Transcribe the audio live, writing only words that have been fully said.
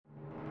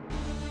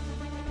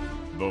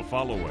The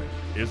following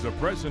is a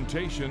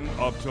presentation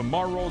of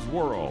Tomorrow's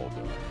World.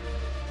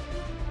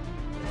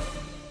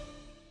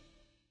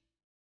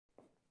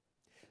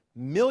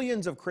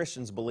 Millions of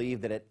Christians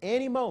believe that at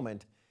any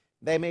moment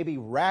they may be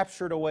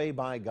raptured away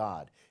by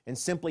God and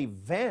simply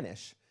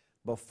vanish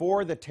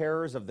before the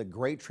terrors of the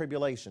Great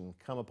Tribulation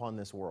come upon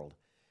this world.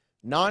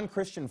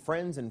 Non-Christian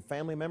friends and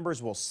family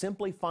members will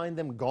simply find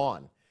them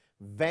gone,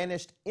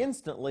 vanished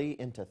instantly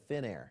into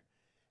thin air,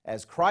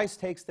 as Christ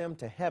takes them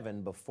to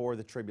heaven before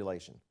the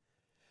tribulation.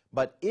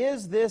 But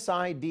is this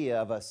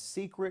idea of a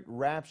secret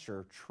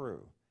rapture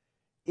true?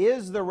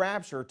 Is the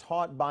rapture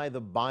taught by the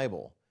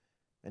Bible?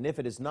 And if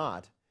it is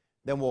not,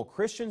 then will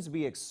Christians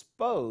be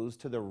exposed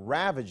to the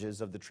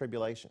ravages of the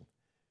tribulation?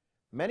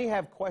 Many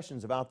have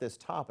questions about this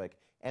topic,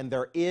 and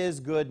there is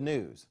good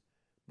news,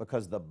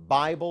 because the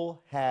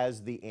Bible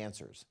has the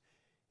answers.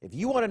 If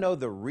you want to know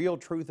the real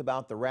truth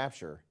about the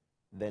rapture,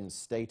 then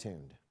stay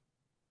tuned.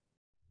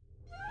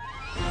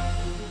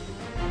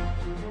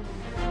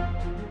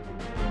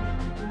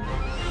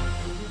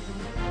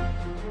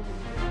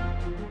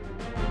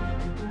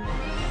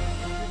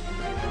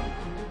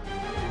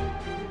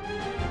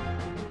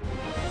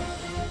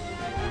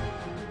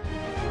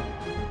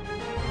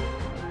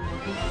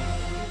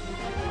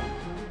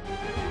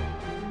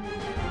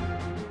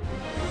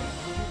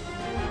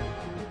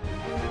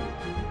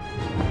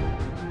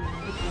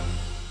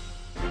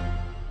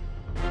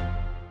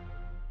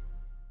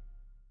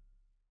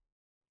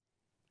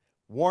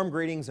 Warm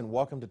greetings and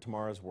welcome to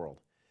Tomorrow's World.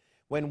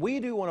 When we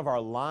do one of our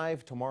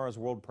live Tomorrow's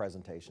World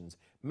presentations,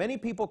 many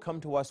people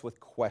come to us with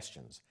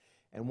questions.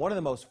 And one of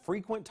the most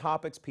frequent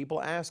topics people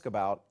ask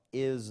about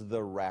is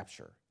the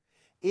rapture.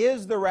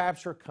 Is the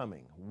rapture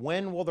coming?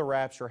 When will the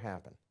rapture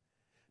happen?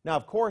 Now,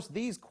 of course,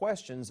 these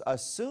questions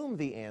assume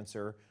the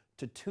answer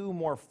to two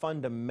more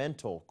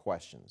fundamental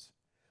questions.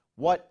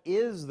 What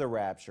is the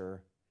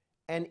rapture,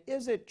 and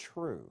is it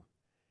true?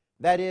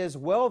 That is,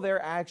 will there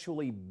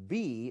actually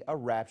be a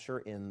rapture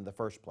in the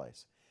first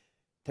place?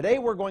 Today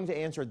we're going to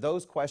answer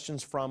those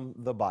questions from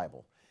the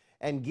Bible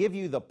and give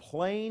you the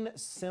plain,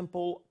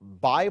 simple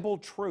Bible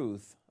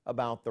truth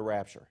about the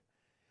rapture.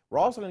 We're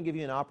also going to give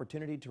you an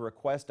opportunity to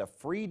request a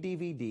free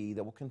DVD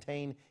that will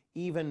contain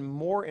even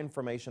more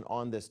information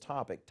on this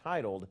topic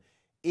titled,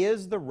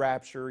 Is the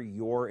Rapture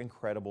Your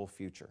Incredible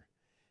Future?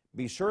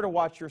 Be sure to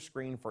watch your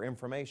screen for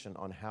information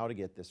on how to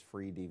get this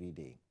free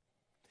DVD.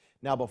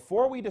 Now,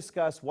 before we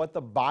discuss what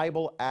the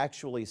Bible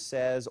actually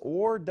says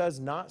or does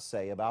not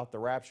say about the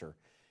rapture,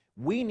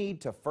 we need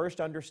to first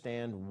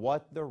understand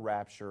what the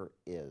rapture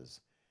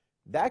is.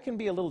 That can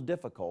be a little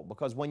difficult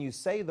because when you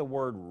say the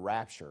word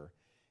rapture,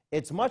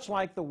 it's much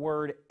like the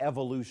word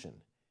evolution.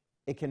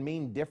 It can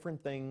mean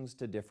different things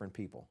to different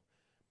people.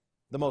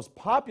 The most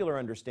popular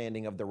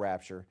understanding of the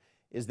rapture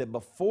is that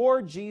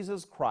before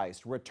Jesus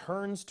Christ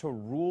returns to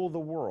rule the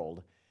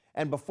world,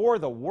 and before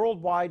the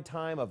worldwide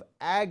time of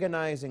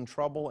agonizing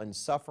trouble and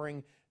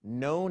suffering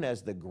known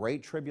as the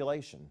Great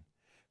Tribulation,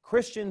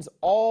 Christians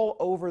all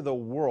over the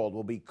world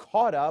will be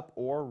caught up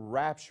or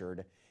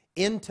raptured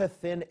into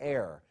thin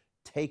air,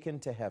 taken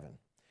to heaven.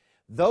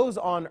 Those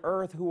on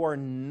earth who are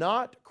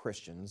not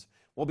Christians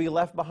will be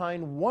left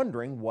behind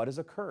wondering what has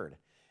occurred,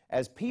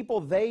 as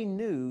people they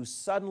knew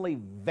suddenly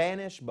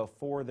vanish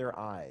before their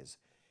eyes.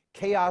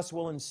 Chaos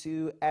will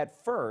ensue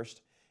at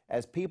first,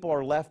 as people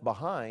are left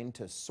behind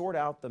to sort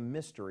out the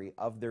mystery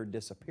of their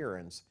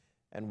disappearance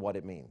and what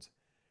it means.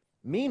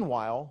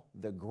 Meanwhile,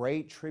 the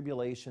Great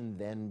Tribulation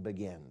then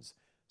begins,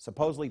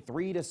 supposedly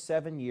 3 to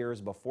 7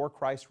 years before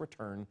Christ's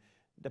return,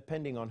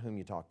 depending on whom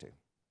you talk to.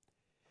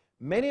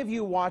 Many of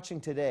you watching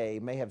today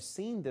may have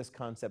seen this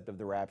concept of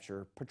the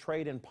rapture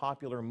portrayed in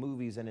popular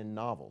movies and in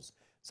novels,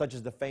 such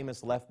as the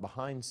famous Left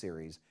Behind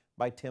series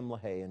by Tim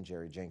LaHaye and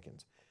Jerry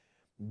Jenkins.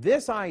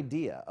 This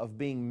idea of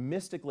being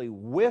mystically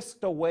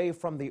whisked away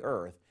from the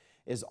earth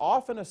is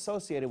often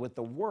associated with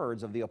the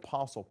words of the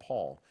Apostle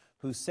Paul,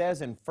 who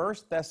says in 1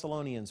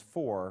 Thessalonians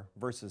 4,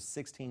 verses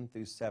 16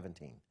 through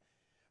 17,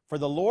 "For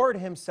the Lord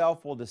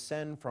himself will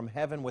descend from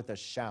heaven with a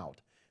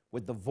shout,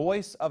 with the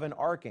voice of an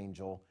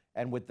archangel,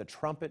 and with the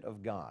trumpet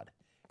of God,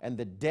 and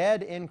the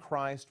dead in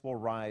Christ will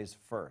rise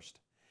first.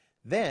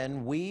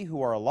 Then we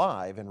who are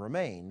alive and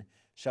remain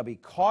shall be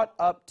caught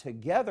up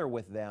together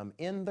with them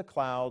in the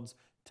clouds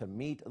to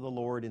meet the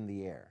Lord in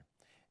the air.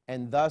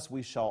 And thus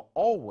we shall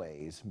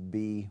always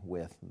be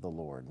with the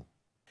Lord."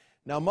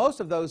 Now, most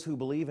of those who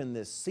believe in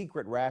this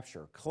secret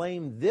rapture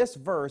claim this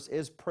verse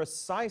is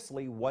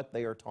precisely what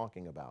they are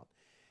talking about.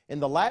 In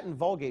the Latin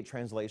Vulgate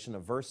translation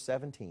of verse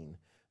 17,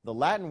 the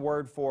Latin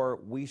word for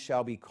 "we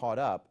shall be caught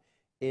up"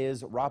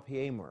 is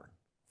rapiemer,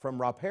 from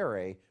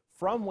rapere,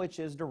 from which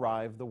is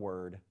derived the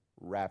word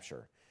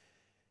rapture.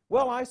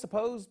 Well, I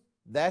suppose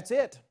that's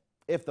it.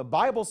 If the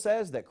Bible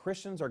says that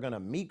Christians are going to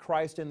meet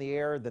Christ in the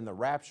air, then the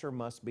rapture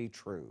must be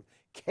true.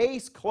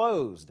 Case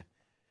closed.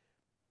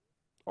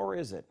 Or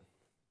is it?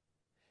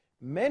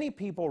 Many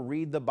people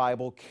read the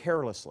Bible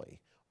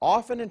carelessly,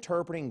 often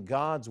interpreting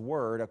God's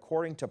Word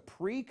according to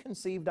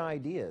preconceived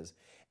ideas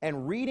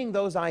and reading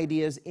those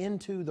ideas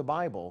into the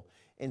Bible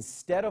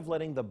instead of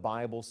letting the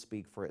Bible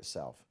speak for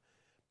itself.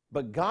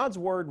 But God's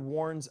Word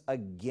warns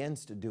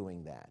against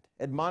doing that,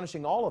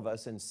 admonishing all of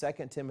us in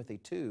 2 Timothy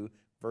 2,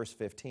 verse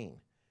 15.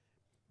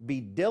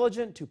 Be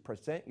diligent to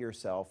present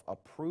yourself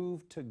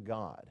approved to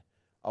God,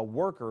 a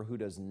worker who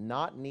does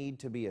not need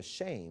to be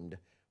ashamed,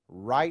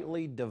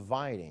 rightly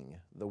dividing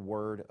the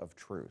word of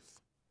truth.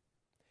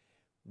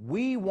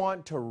 We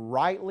want to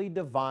rightly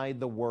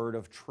divide the word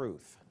of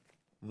truth,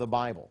 the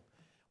Bible.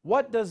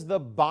 What does the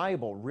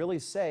Bible really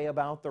say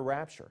about the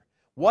rapture?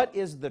 What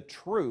is the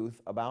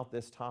truth about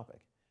this topic?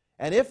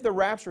 And if the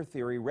rapture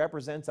theory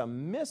represents a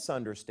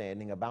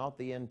misunderstanding about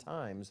the end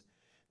times,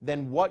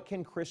 then what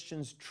can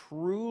Christians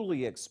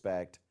truly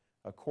expect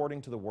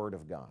according to the Word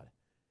of God?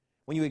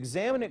 When you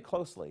examine it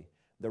closely,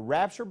 the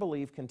rapture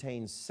belief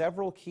contains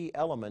several key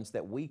elements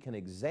that we can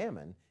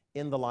examine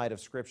in the light of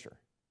Scripture.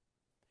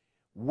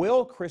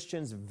 Will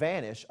Christians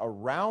vanish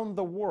around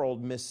the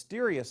world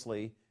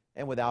mysteriously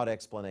and without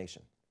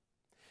explanation?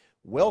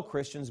 Will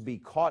Christians be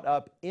caught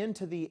up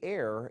into the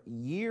air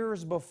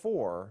years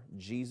before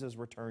Jesus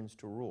returns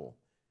to rule?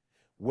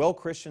 Will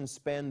Christians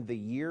spend the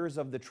years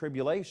of the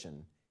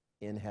tribulation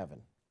in heaven?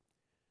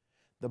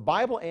 The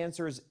Bible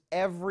answers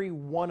every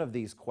one of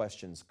these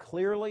questions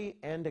clearly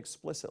and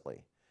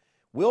explicitly.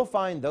 We'll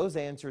find those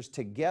answers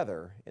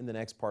together in the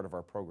next part of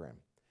our program.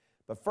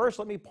 But first,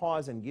 let me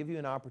pause and give you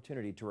an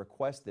opportunity to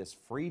request this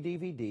free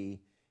DVD,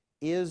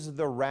 Is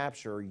the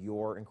Rapture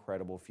Your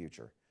Incredible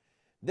Future?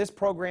 This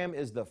program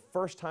is the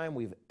first time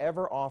we've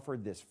ever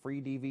offered this free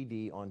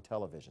DVD on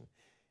television.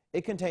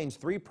 It contains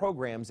 3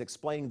 programs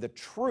explaining the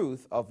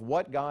truth of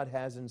what God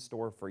has in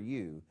store for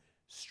you,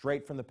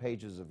 straight from the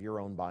pages of your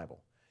own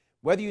Bible.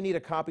 Whether you need a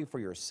copy for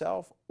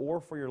yourself or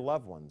for your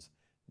loved ones,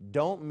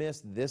 don't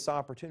miss this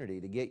opportunity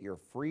to get your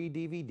free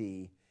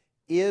DVD,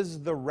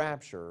 Is the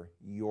Rapture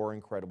Your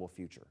Incredible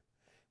Future?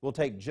 We'll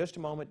take just a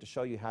moment to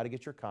show you how to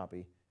get your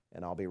copy,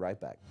 and I'll be right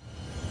back.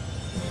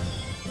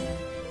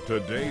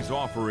 Today's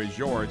offer is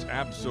yours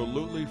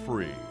absolutely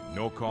free.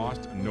 No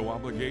cost, no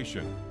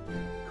obligation.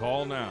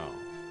 Call now,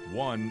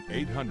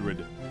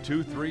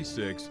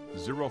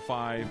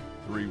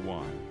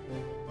 1-800-236-0531.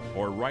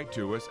 Or write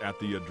to us at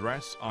the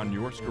address on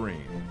your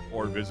screen.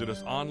 Or visit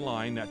us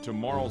online at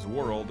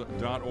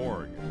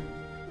tomorrowsworld.org.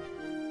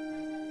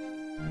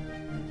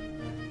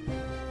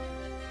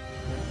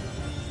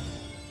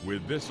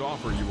 With this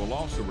offer, you will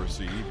also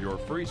receive your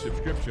free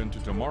subscription to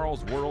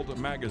Tomorrow's World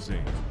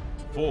magazine,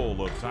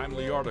 full of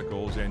timely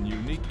articles and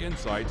unique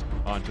insights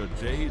on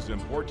today's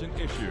important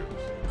issues.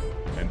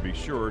 And be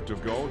sure to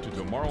go to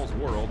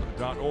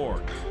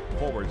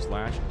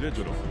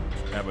tomorrowsworld.org/digital.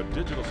 Have a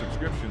digital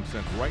subscription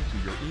sent right to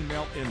your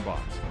email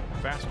inbox,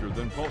 faster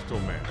than postal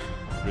mail.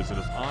 Visit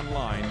us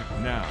online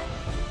now.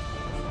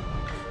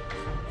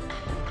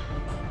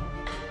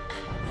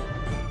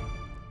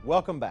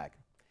 Welcome back.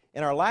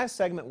 In our last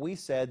segment, we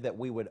said that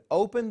we would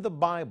open the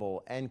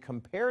Bible and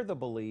compare the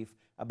belief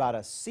about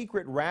a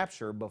secret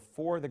rapture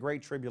before the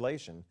Great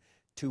Tribulation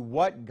to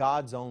what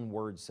God's own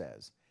Word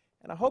says.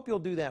 And I hope you'll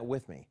do that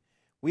with me.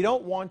 We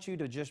don't want you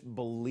to just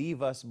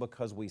believe us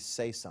because we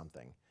say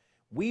something.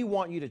 We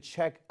want you to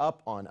check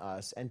up on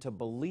us and to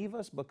believe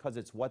us because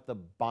it's what the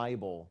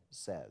Bible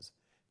says.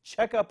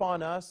 Check up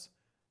on us,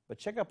 but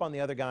check up on the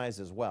other guys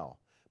as well,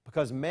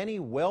 because many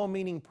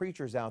well-meaning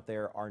preachers out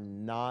there are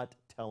not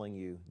telling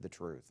you the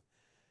truth.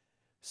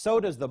 So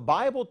does the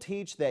Bible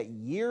teach that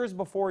years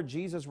before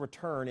Jesus'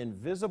 return in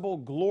visible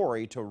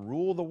glory to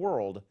rule the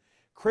world,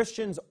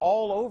 Christians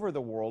all over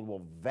the world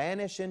will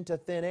vanish into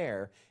thin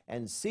air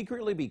and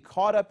secretly be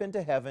caught up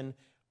into heaven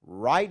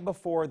right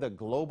before the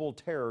global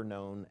terror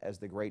known as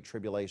the Great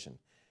Tribulation?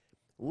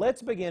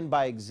 Let's begin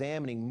by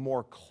examining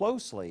more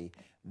closely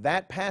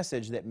that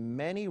passage that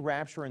many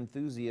rapture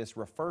enthusiasts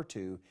refer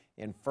to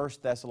in 1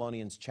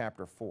 Thessalonians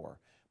chapter 4.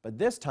 But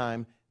this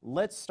time,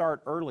 let's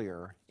start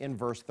earlier in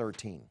verse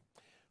 13.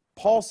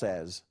 Paul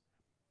says,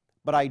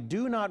 "But I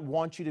do not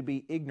want you to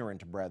be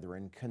ignorant,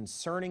 brethren,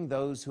 concerning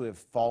those who have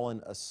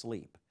fallen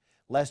asleep,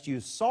 lest you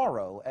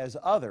sorrow as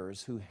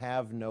others who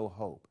have no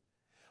hope.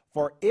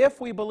 For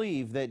if we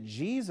believe that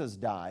Jesus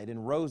died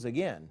and rose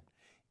again,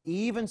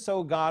 even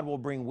so God will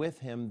bring with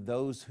him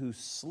those who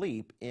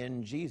sleep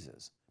in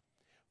Jesus.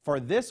 For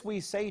this we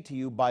say to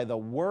you by the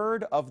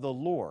word of the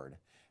Lord,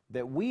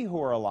 that we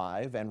who are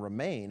alive and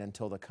remain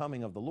until the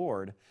coming of the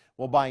Lord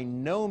will by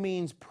no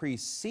means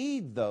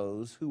precede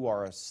those who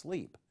are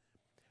asleep.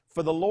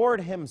 For the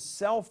Lord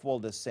himself will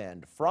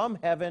descend from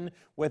heaven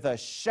with a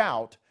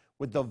shout,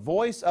 with the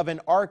voice of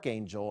an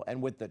archangel,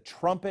 and with the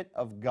trumpet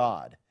of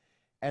God.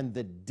 And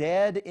the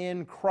dead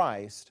in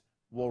Christ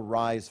will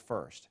rise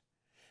first.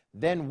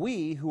 Then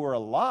we who are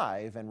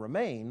alive and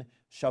remain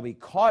shall be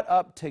caught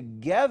up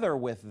together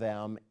with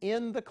them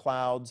in the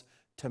clouds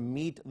to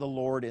meet the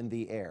Lord in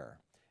the air.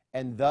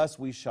 And thus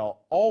we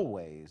shall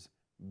always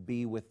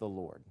be with the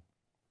Lord."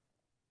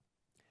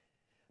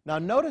 Now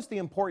notice the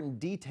important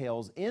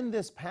details in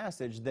this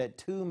passage that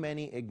too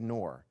many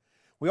ignore.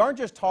 We aren't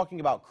just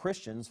talking about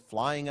Christians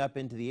flying up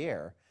into the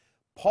air.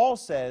 Paul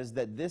says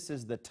that this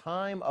is the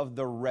time of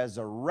the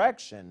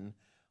resurrection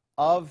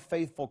of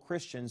faithful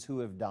Christians who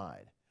have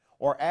died,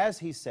 or as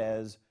he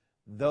says,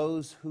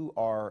 those who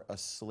are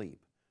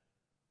asleep,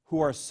 who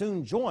are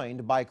soon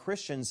joined by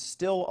Christians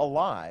still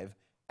alive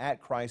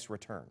at Christ's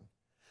return.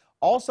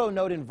 Also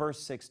note in verse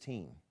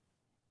 16,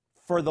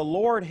 "For the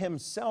Lord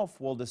himself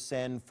will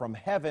descend from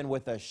heaven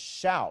with a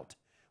shout,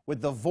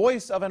 with the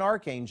voice of an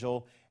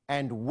archangel,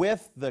 and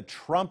with the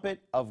trumpet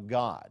of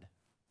God."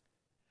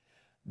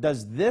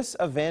 Does this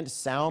event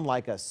sound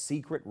like a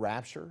secret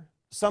rapture?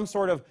 Some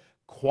sort of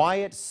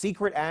quiet,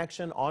 secret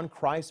action on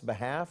Christ's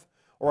behalf?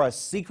 Or a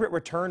secret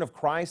return of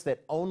Christ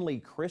that only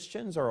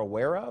Christians are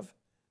aware of?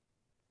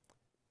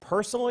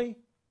 Personally,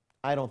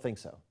 I don't think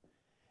so.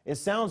 It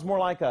sounds more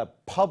like a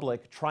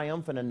public,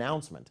 triumphant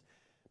announcement.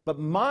 But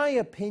my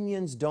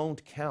opinions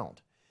don't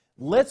count.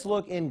 Let's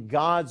look in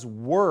God's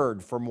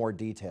Word for more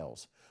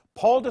details.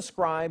 Paul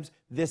describes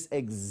this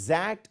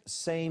exact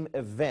same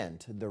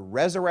event, the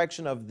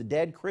resurrection of the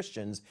dead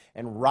Christians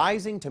and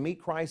rising to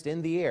meet Christ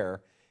in the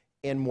air,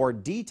 in more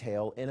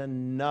detail in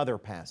another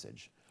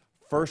passage,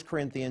 1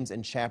 Corinthians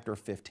in chapter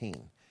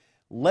 15.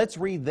 Let's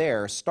read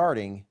there,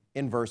 starting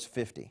in verse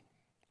 50.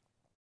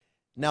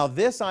 "Now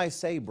this I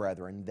say,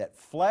 brethren, that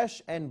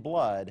flesh and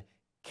blood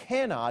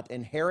cannot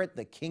inherit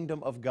the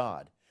kingdom of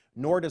God,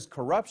 nor does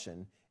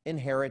corruption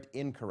inherit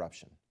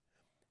incorruption.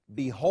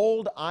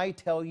 Behold, I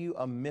tell you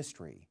a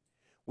mystery.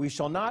 We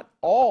shall not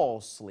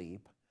all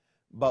sleep,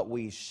 but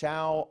we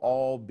shall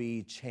all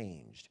be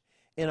changed.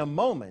 In a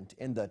moment,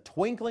 in the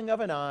twinkling of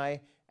an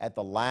eye, at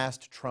the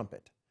last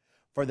trumpet.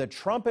 For the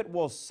trumpet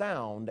will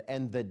sound,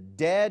 and the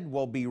dead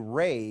will be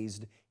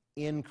raised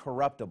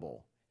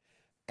incorruptible,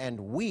 and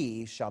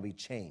we shall be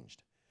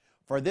changed.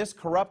 For this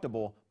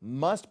corruptible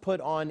must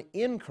put on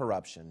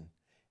incorruption,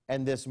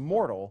 and this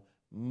mortal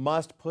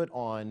must put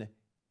on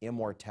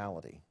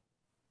immortality."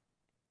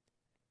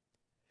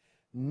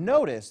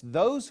 Notice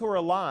those who are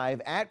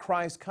alive at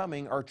Christ's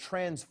coming are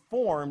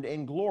transformed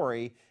in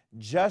glory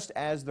just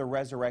as the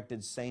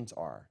resurrected saints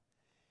are.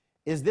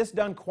 Is this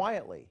done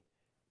quietly?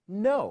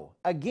 No.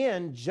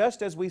 Again,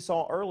 just as we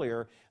saw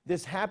earlier,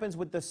 this happens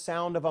with the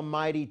sound of a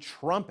mighty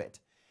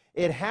trumpet.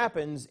 It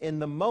happens in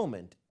the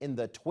moment, in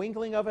the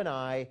twinkling of an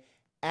eye,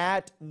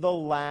 at the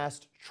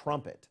last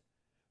trumpet.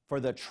 For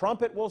the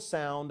trumpet will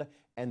sound,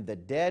 and the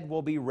dead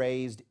will be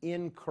raised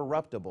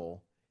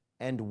incorruptible,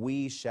 and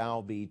we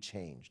shall be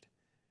changed.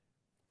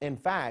 In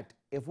fact,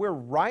 if we're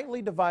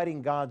rightly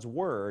dividing God's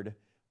Word,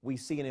 we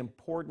see an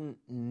important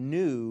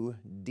new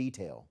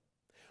detail.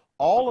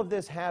 All of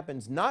this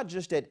happens not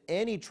just at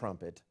any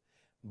trumpet,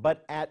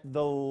 but at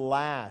the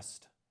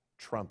last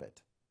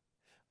trumpet.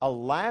 A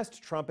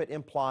last trumpet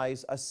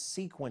implies a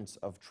sequence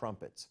of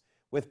trumpets,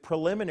 with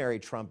preliminary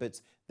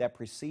trumpets that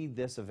precede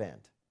this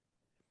event.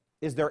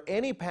 Is there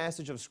any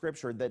passage of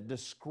Scripture that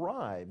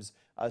describes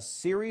a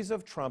series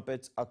of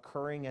trumpets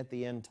occurring at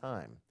the end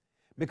time?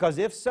 Because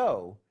if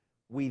so,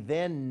 we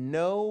then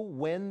know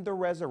when the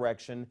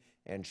resurrection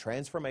and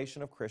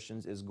transformation of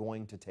Christians is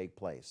going to take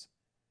place.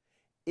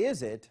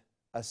 Is it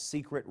a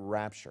secret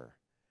rapture?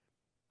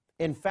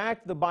 In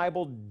fact, the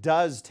Bible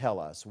does tell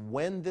us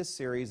when this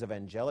series of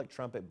angelic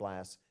trumpet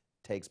blasts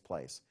takes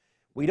place.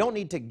 We don't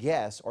need to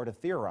guess or to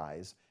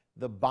theorize.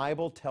 The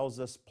Bible tells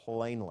us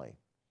plainly.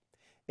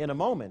 In a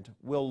moment,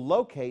 we'll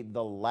locate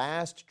the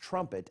last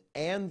trumpet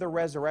and the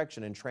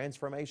resurrection and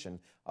transformation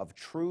of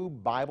true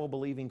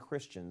Bible-believing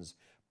Christians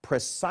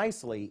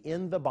precisely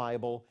in the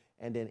Bible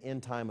and in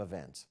end-time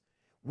events.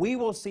 We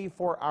will see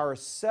for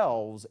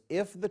ourselves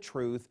if the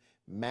truth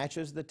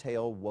matches the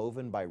tale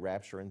woven by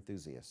rapture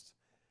enthusiasts.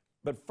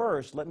 But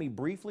first, let me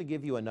briefly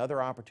give you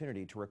another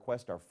opportunity to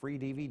request our free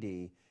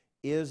DVD,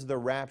 Is the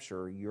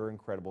Rapture Your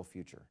Incredible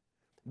Future?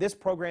 This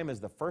program is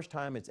the first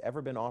time it's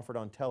ever been offered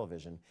on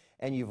television,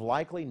 and you've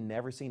likely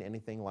never seen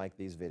anything like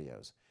these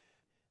videos.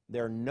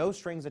 There are no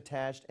strings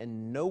attached,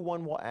 and no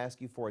one will ask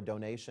you for a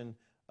donation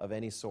of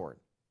any sort.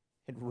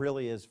 It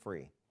really is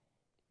free.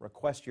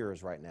 Request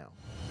yours right now.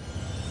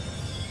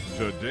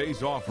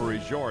 Today's offer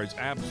is yours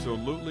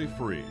absolutely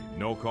free.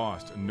 No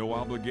cost, no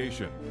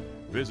obligation.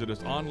 Visit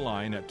us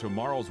online at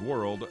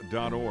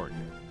tomorrowsworld.org.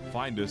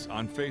 Find us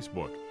on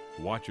Facebook,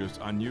 watch us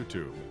on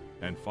YouTube,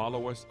 and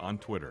follow us on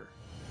Twitter.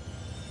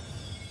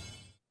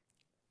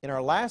 In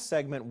our last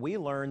segment, we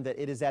learned that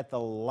it is at the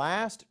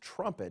last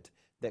trumpet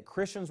that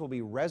Christians will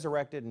be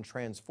resurrected and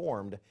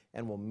transformed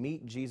and will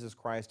meet Jesus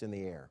Christ in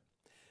the air.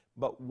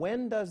 But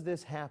when does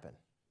this happen?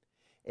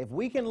 If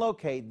we can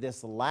locate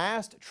this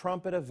last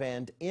trumpet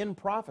event in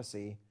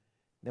prophecy,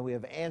 then we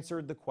have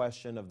answered the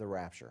question of the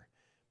rapture.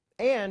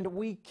 And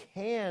we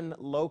can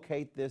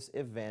locate this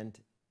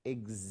event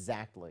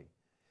exactly.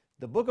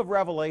 The book of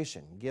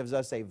Revelation gives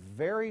us a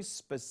very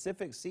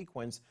specific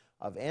sequence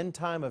of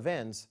end-time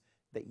events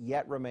that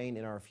yet remain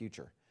in our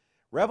future.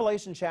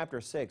 Revelation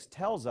chapter 6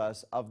 tells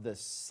us of the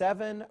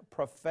 7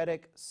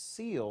 prophetic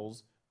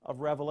seals of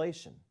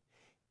Revelation,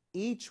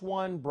 each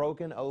one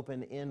broken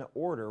open in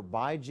order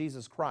by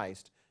Jesus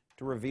Christ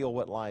to reveal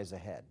what lies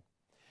ahead.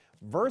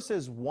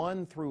 Verses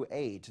 1 through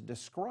 8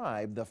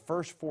 describe the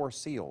first 4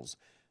 seals,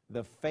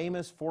 the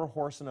famous 4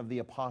 horsemen of the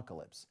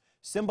apocalypse,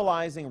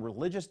 symbolizing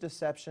religious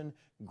deception,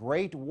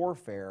 great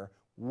warfare,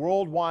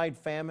 worldwide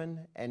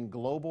famine, and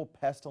global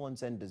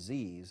pestilence and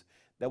disease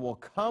that will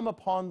come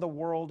upon the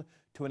world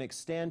to an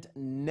extent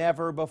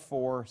never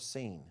before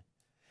seen.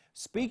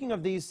 Speaking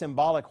of these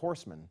symbolic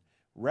horsemen,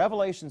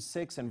 Revelation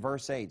 6 and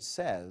verse 8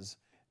 says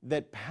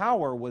that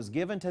power was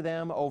given to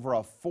them over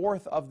a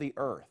fourth of the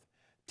earth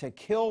to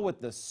kill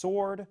with the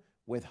sword,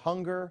 with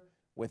hunger,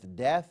 with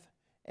death,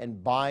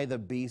 and by the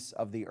beasts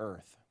of the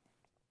earth.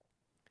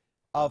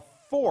 A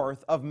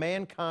fourth of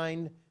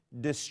mankind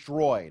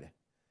destroyed.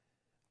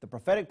 The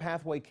prophetic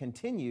pathway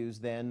continues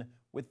then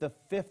with the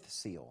fifth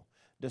seal,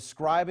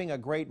 describing a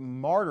great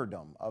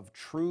martyrdom of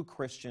true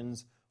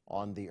Christians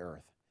on the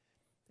earth.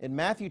 In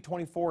Matthew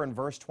 24 and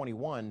verse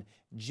 21,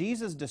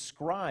 Jesus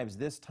describes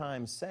this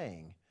time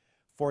saying,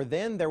 "For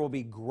then there will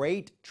be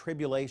great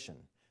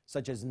tribulation,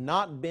 such as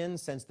not been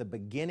since the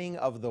beginning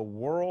of the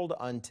world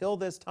until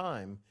this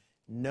time,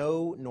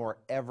 no, nor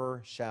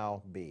ever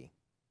shall be."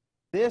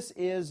 This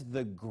is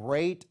the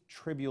Great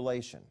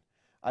Tribulation,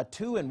 a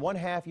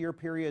 2.5 year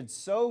period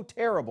so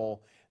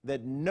terrible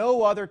that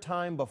no other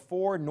time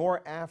before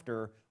nor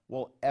after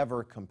will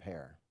ever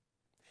compare.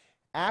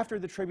 After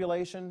the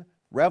tribulation,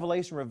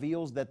 Revelation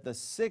reveals that the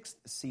sixth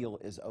seal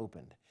is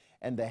opened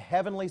and the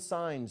heavenly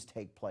signs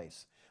take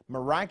place,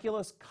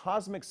 miraculous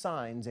cosmic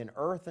signs in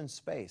earth and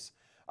space,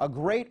 a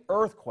great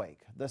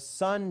earthquake, the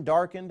sun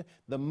darkened,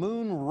 the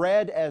moon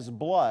red as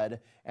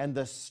blood, and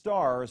the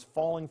stars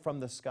falling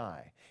from the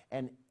sky,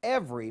 and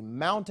every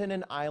mountain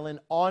and island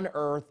on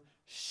earth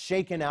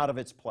shaken out of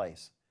its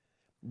place.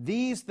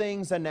 These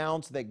things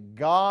announce that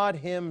God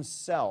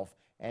Himself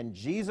and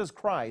Jesus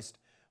Christ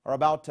are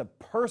about to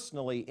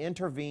personally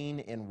intervene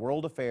in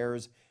world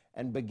affairs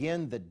and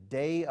begin the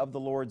day of the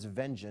Lord's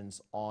vengeance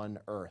on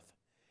earth.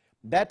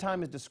 That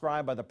time is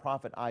described by the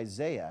prophet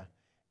Isaiah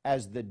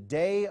as the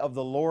day of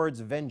the Lord's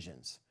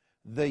vengeance,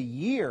 the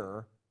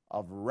year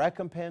of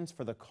recompense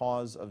for the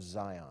cause of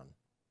Zion.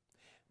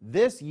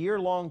 This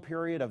year-long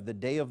period of the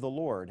day of the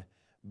Lord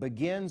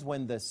begins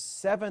when the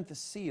seventh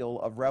seal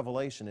of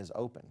Revelation is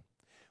open.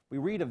 We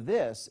read of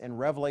this in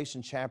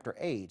Revelation chapter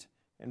 8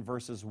 and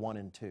verses 1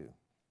 and 2.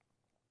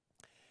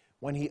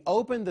 When He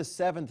opened the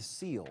seventh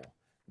seal,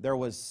 there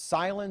was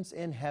silence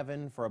in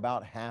heaven for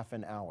about half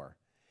an hour.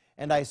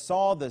 And I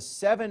saw the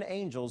 7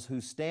 angels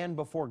who stand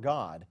before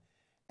God,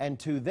 and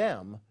to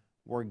them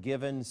were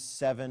given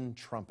 7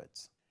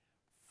 trumpets.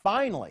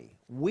 Finally,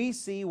 we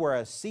see where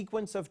a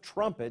sequence of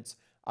trumpets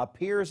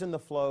appears in the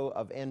flow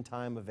of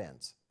end-time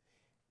events.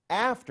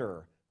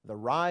 After the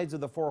rides of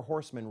the 4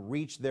 horsemen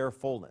reach their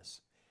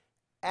fullness,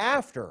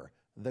 after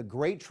the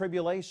Great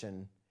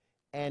Tribulation,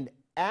 and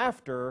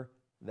after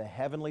the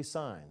heavenly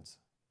signs.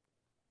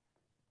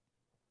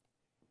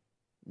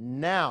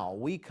 Now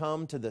we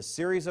come to the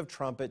series of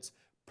trumpets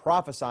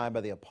prophesied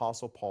by the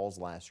Apostle Paul's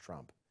last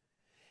trump.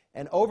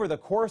 And over the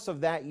course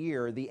of that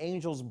year, the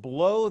angels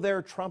blow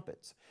their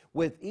trumpets,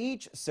 with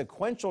each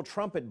sequential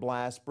trumpet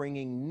blast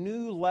bringing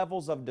new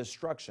levels of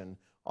destruction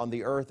on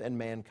the earth and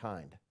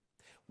mankind.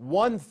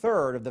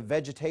 1/3 of the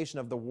vegetation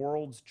of the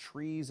world's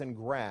trees and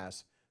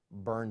grass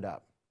burned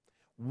up.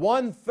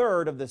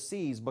 1/3 of the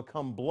seas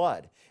become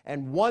blood,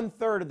 and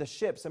 1/3 of the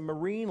ships and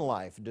marine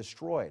life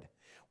destroyed.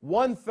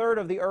 1/3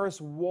 of the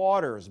earth's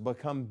waters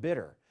become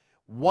bitter.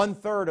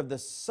 1/3 of the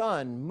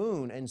sun,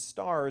 moon, and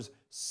stars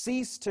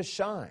cease to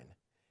shine.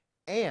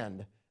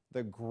 And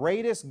the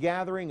greatest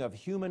gathering of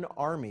human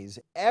armies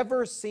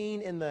ever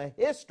seen in the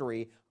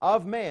history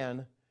of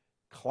man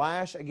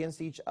clash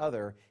against each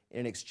other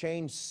in an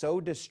exchange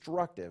so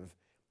destructive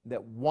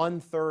that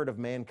 1/3 of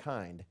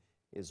mankind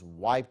is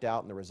wiped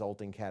out in the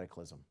resulting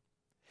cataclysm.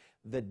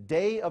 The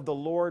day of the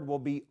Lord will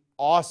be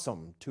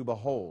awesome to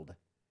behold,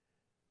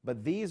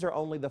 but these are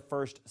only the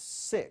first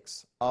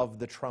 6 of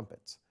the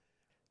trumpets.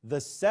 The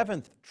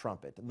 7th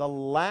trumpet, the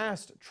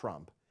last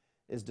trump,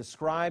 is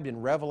described in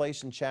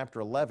Revelation chapter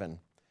 11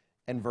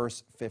 and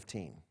verse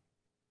 15.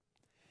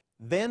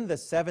 Then the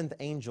 7th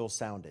angel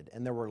sounded,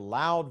 and there were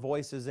loud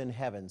voices in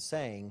heaven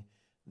saying,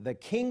 "The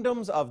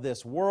kingdoms of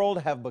this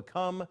world have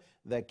become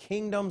the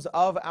kingdoms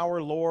of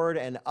our Lord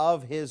and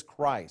of His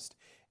Christ,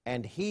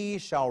 and He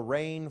shall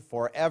reign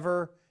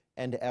forever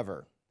and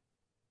ever."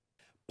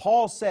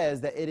 Paul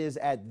says that it is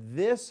at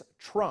this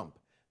trump,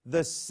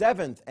 the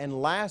 7th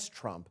and last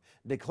trump,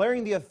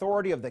 declaring the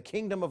authority of the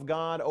kingdom of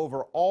God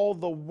over all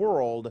the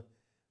world,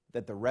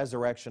 that the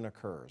resurrection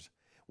occurs.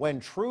 When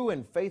true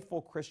and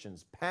faithful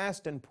Christians,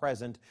 past and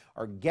present,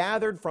 are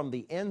gathered from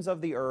the ends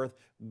of the earth,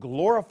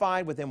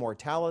 glorified with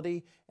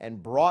immortality,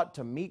 and brought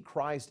to meet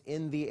Christ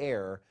in the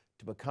air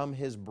to become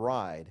His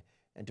bride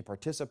and to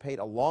participate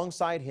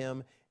alongside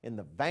Him in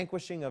the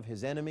vanquishing of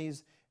His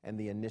enemies and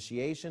the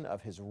initiation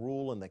of His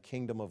rule in the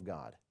kingdom of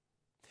God.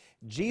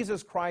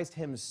 Jesus Christ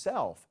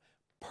Himself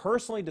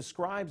personally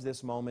describes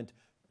this moment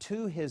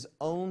to His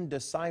own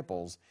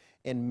disciples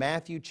in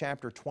Matthew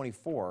chapter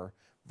 24,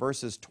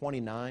 verses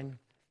 29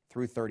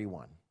 through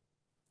 31.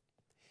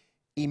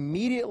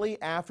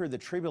 Immediately after the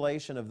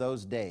tribulation of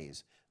those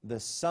days, the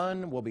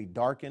sun will be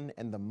darkened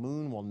and the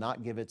moon will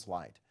not give its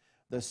light.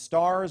 The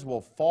stars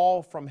will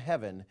fall from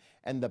heaven,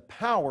 and the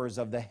powers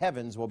of the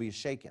heavens will be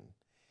shaken.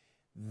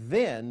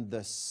 Then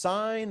the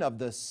sign of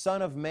the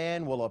Son of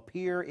Man will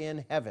appear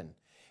in heaven,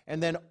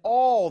 and then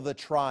all the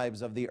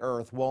tribes of the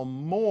earth will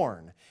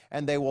mourn,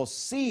 and they will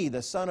see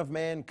the Son of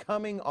Man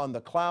coming on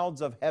the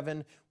clouds of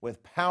heaven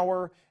with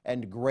power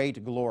and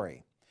great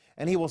glory.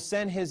 And he will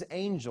send his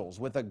angels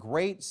with a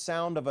great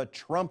sound of a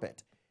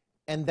trumpet,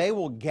 and they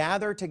will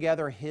gather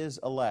together his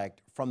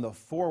elect from the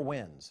four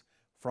winds,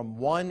 from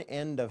one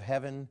end of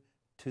heaven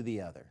to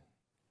the other.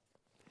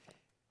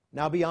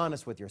 Now be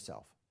honest with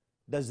yourself.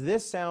 Does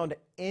this sound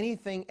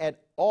anything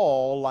at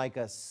all like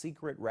a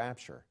secret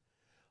rapture?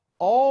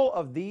 All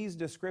of these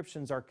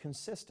descriptions are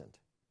consistent.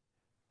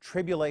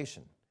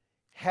 Tribulation,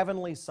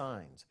 heavenly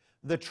signs,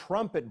 the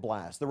trumpet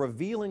blast, the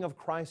revealing of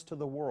Christ to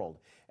the world,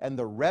 and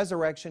the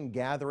resurrection,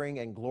 gathering,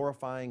 and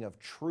glorifying of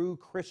true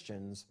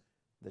Christians,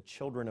 the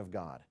children of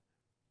God.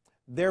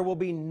 There will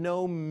be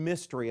no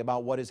mystery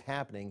about what is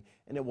happening,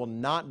 and it will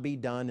not be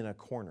done in a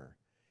corner.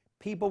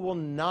 People will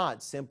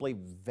not simply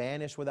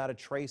vanish without a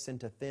trace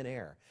into thin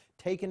air,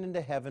 taken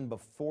into heaven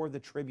before the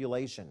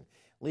tribulation,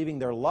 leaving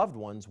their loved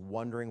ones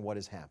wondering what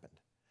has happened.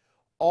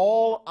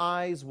 All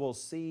eyes will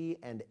see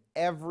and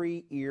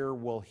every ear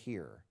will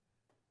hear.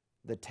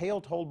 The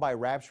tale told by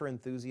rapture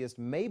enthusiasts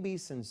may be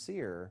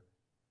sincere,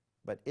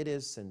 but it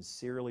is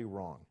sincerely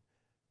wrong.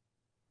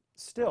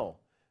 Still,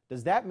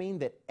 does that mean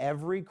that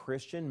every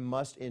Christian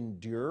must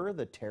endure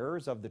the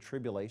terrors of the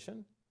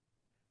tribulation?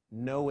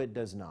 No, it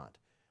does not.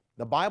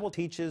 The Bible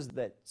teaches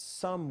that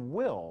some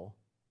will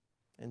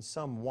and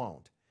some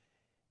won't.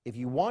 If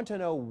you want to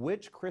know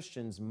which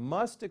Christians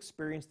must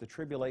experience the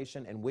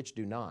tribulation and which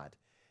do not,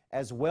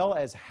 as well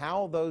as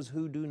how those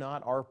who do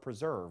not are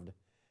preserved,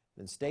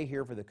 then stay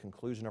here for the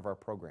conclusion of our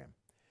program.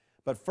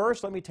 But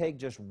first, let me take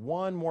just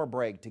one more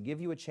break to give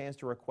you a chance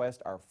to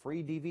request our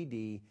free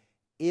DVD,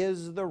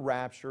 Is the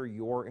Rapture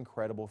Your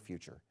Incredible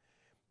Future?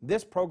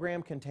 This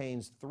program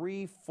contains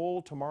 3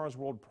 full Tomorrow's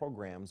World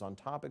programs on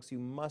topics you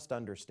must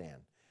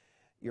understand: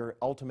 your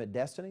ultimate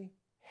destiny,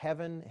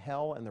 heaven,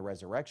 hell, and the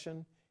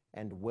resurrection,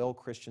 and will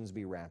Christians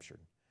be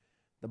raptured?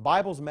 The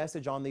Bible's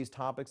message on these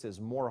topics is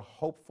more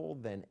hopeful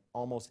than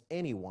almost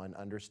anyone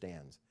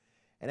understands.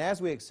 And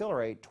as we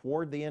accelerate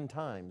toward the end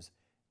times,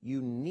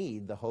 you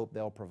need the hope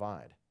they'll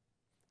provide.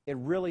 It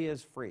really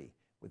is free,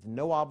 with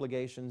no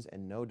obligations,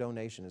 and no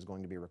donation is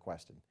going to be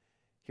requested.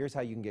 Here's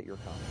how you can get your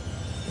copy.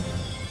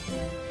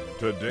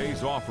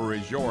 Today's offer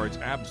is yours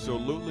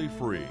absolutely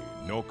free.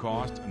 No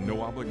cost,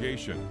 no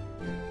obligation.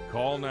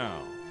 Call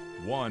now,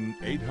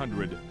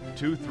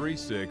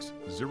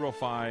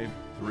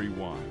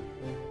 1-800-236-0531.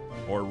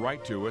 Or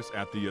write to us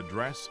at the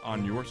address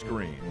on your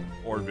screen.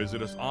 Or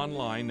visit us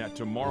online at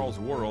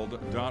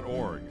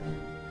tomorrowsworld.org.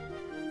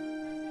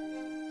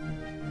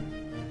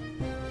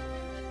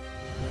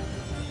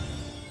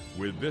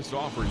 With this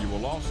offer, you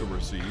will also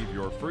receive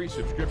your free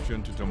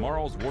subscription to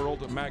Tomorrow's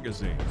World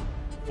magazine,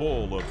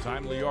 full of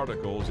timely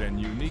articles and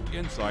unique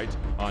insights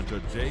on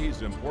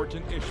today's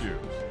important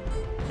issues.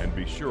 And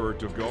be sure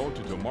to go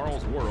to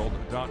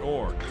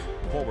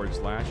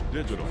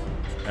tomorrowsworld.org/digital.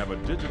 Have a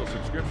digital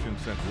subscription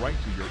sent right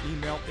to your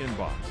email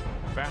inbox,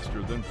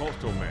 faster than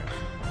postal mail.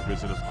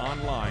 Visit us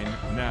online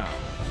now.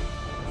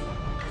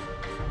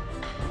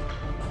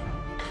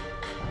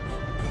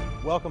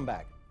 Welcome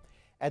back.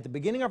 At the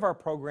beginning of our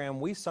program,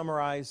 we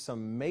summarized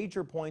some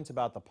major points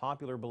about the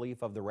popular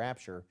belief of the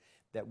rapture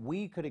that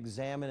we could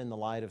examine in the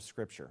light of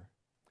Scripture.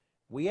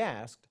 We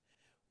asked,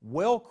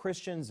 will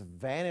Christians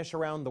vanish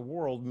around the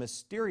world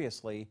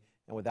mysteriously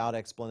and without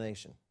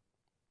explanation?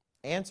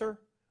 Answer,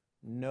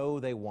 no,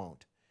 they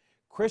won't.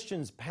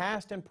 Christians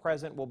past and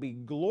present will be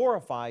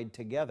glorified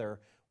together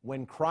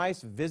when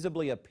Christ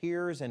visibly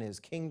appears and His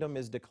kingdom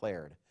is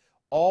declared.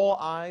 All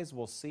eyes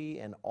will see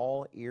and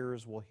all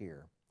ears will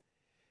hear.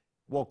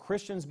 Will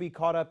Christians be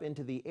caught up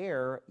into the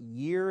air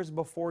years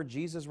before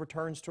Jesus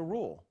returns to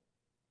rule?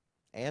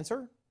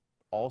 Answer,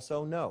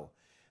 also no.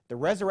 The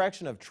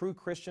resurrection of true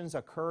Christians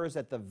occurs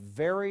at the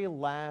very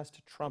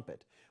last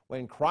trumpet,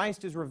 when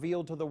Christ is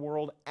revealed to the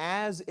world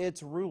as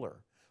its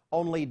ruler,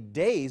 only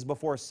days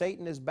before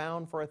Satan is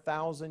bound for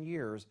 1,000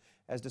 years,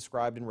 as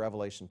described in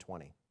Revelation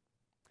 20.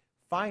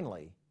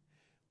 Finally,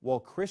 will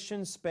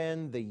Christians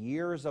spend the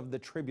years of the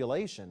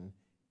tribulation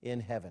in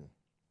heaven?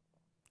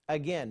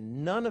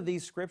 Again, none of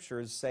these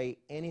scriptures say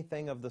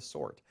anything of the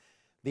sort.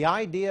 The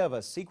idea of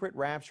a secret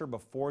rapture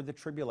before the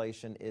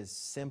tribulation is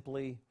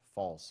simply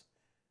false.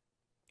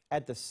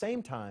 At the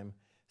same time,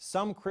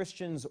 some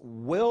Christians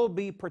will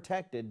be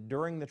protected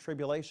during the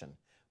tribulation,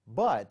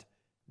 but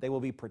they will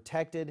be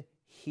protected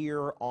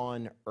here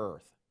on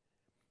earth.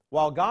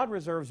 While God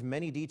reserves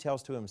many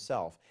details to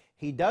Himself,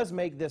 He does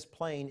make this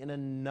plain in a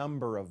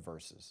number of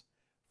verses.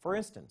 For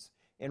instance,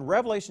 in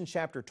Revelation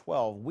chapter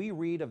 12, we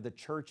read of the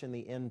church in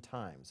the end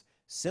times,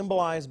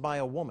 symbolized by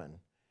a woman,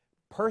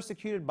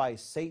 persecuted by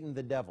Satan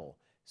the devil,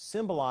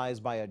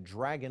 symbolized by a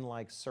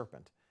dragon-like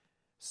serpent.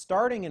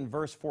 Starting in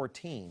verse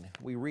 14,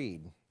 we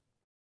read,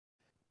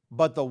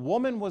 But the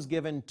woman was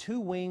given 2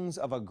 wings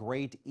of a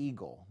great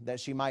eagle, that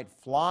she might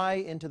fly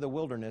into the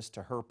wilderness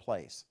to her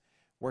place,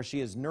 where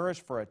she is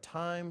nourished for a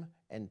time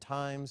and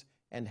times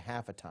and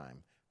half a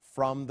time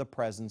from the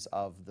presence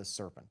of the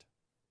serpent.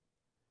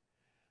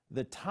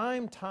 The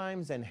time,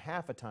 times, and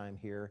half a time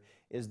here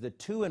is the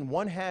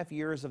 2.5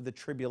 years of the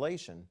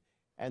tribulation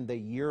and the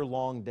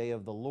year-long day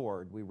of the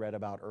Lord we read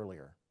about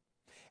earlier.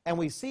 And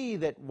we see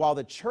that while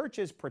the church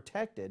is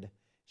protected,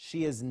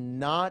 she is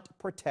not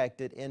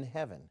protected in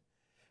heaven.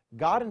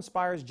 God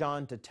inspires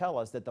John to tell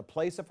us that the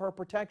place of her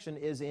protection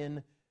is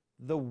in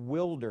the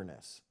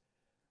wilderness,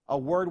 a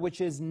word which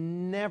is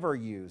never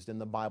used in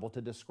the Bible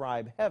to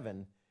describe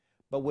heaven,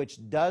 but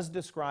which does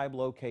describe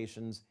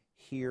locations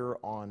here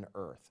on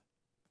earth.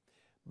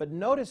 But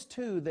notice,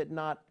 too, that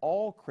not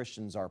all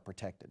Christians are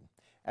protected.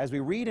 As we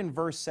read in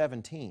verse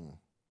 17,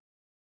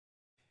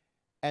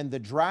 "And the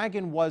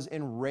dragon was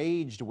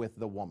enraged with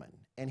the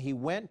woman, and he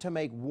went to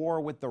make war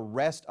with the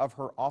rest of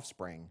her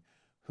offspring,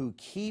 who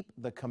keep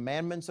the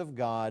commandments of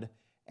God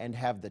and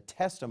have the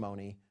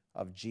testimony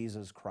of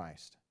Jesus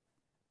Christ."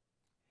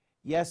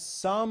 Yes,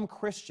 some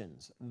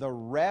Christians, the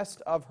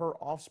rest of her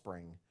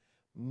offspring,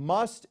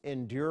 must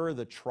endure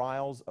the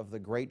trials of the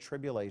great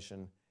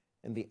tribulation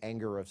and the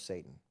anger of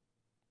Satan.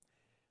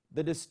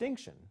 The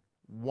distinction,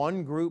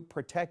 one group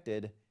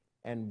protected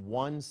and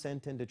one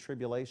sent into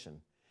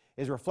tribulation,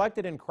 is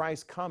reflected in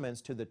Christ's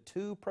comments to the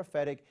 2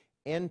 prophetic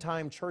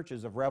end-time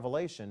churches of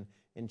Revelation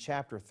in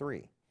chapter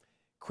 3.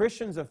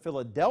 Christians of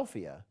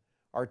Philadelphia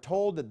are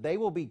told that they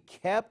will be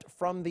kept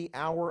from the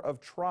hour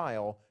of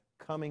trial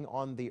coming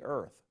on the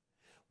earth,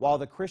 while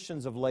the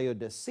Christians of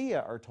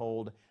Laodicea are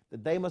told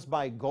that they must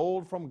buy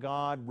gold from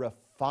God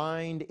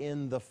refined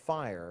in the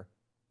fire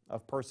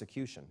of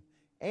persecution,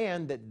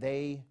 and that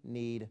they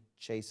need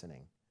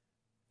chastening.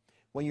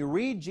 When you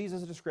read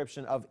Jesus'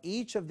 description of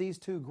each of these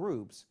 2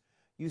 groups,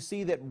 you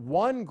see that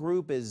one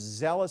group is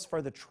zealous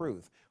for the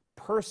truth,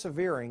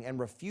 persevering and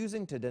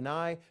refusing to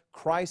deny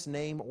Christ's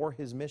name or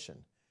His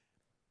mission.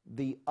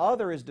 The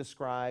other is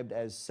described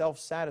as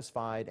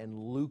self-satisfied and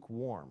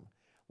lukewarm,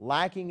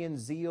 lacking in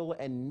zeal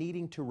and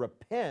needing to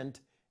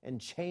repent and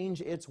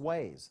change its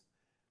ways.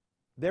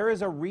 There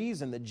is a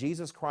reason that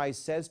Jesus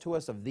Christ says to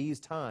us of these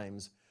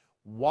times,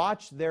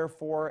 "Watch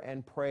therefore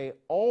and pray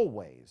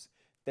always,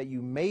 that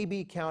you may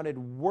be counted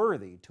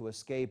worthy to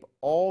escape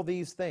all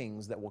these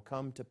things that will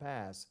come to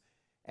pass,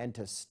 and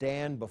to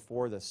stand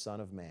before the Son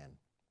of Man."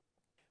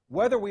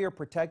 Whether we are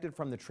protected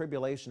from the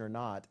tribulation or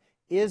not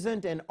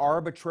isn't an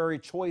arbitrary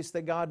choice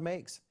that God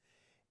makes.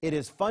 It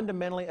is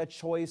fundamentally a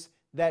choice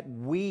that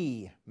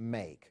we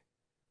make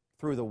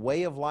through the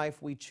way of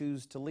life we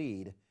choose to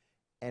lead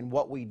and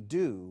what we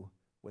do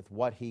with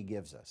what He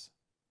gives us.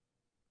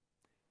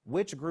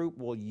 Which group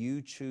will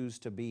you choose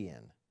to be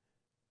in?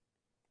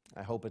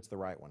 I hope it's the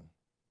right one.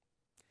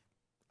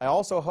 I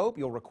also hope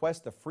you'll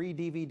request the free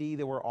DVD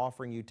that we're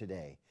offering you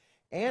today.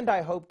 And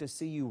I hope to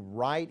see you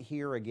right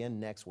here again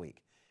next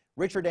week.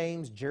 Richard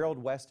Ames, Gerald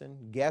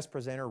Weston, guest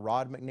presenter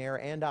Rod McNair,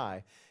 and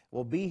I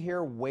will be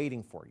here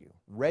waiting for you,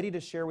 ready to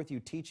share with you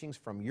teachings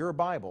from your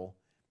Bible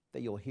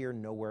that you'll hear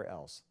nowhere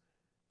else.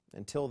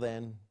 Until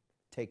then,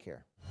 take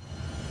care.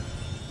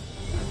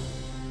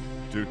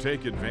 To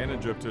take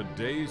advantage of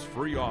today's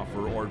free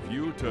offer or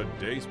view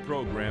today's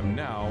program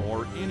now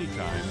or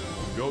anytime,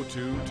 go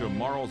to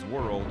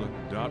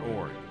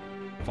tomorrowsworld.org.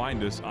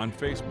 Find us on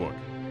Facebook,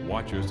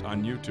 watch us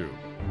on YouTube,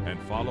 and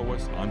follow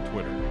us on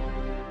Twitter.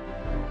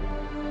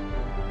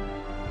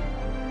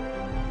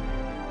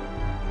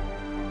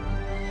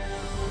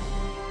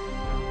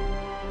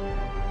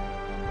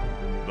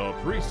 The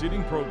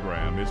preceding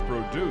program is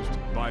produced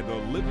by the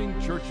Living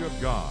Church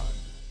of God.